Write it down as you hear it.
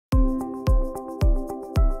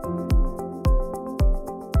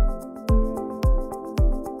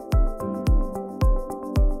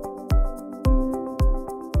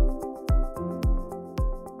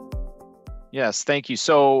Yes, thank you.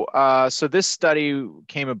 So, so this study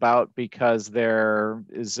came about because there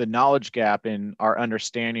is a knowledge gap in our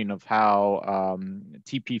understanding of how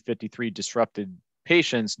TP53 disrupted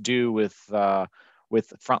patients do with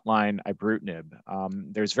frontline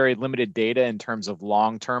ibrutinib. There's very limited data in terms of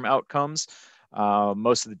long-term outcomes.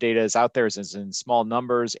 Most of the data is out there is in small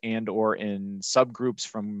numbers and or in subgroups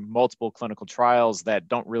from multiple clinical trials that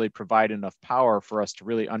don't really provide enough power for us to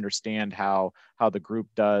really understand how the group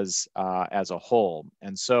does as a whole.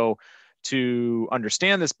 And so to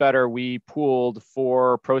understand this better, we pooled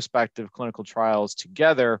 4 prospective clinical trials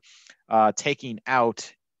together, taking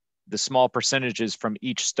out the small percentages from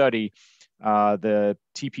each study, the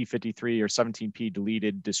TP53 or 17p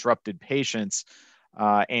deleted disrupted patients,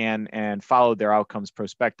 and followed their outcomes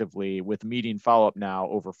prospectively with median follow-up now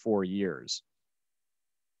over 4 years.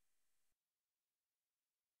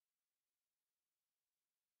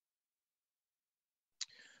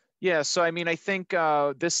 Yeah, so I mean, I think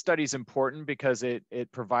this study is important because it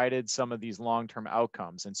provided some of these long-term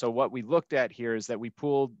outcomes. And so what we looked at here is that we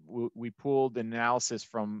pooled an analysis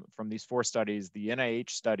from these 4 studies, the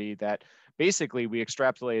NIH study that basically we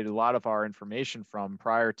extrapolated a lot of our information from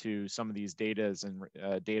prior to some of these data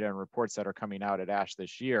and reports that are coming out at ASH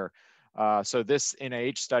this year. So this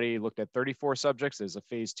NIH study looked at 34 subjects as a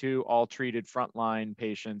phase 2, all treated frontline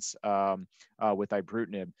patients with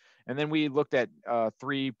ibrutinib. And then we looked at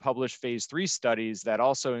 3 published phase 3 studies that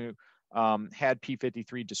also had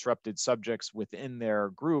P53 disrupted subjects within their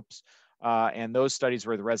groups. And those studies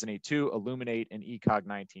were the RESONATE-2, Illuminate, and ECOG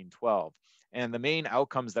 1912. And the main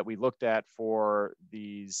outcomes that we looked at for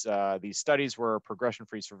these studies were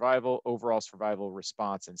progression-free survival, overall survival,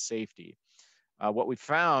 response, and safety. What we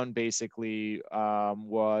found basically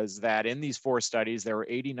was that in these 4 studies, there were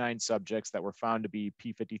 89 subjects that were found to be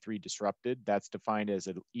P53 disrupted. That's defined as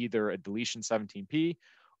either a deletion 17p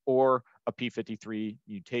or a P53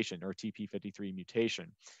 mutation or TP53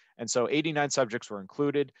 mutation. And so 89 subjects were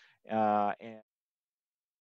included. And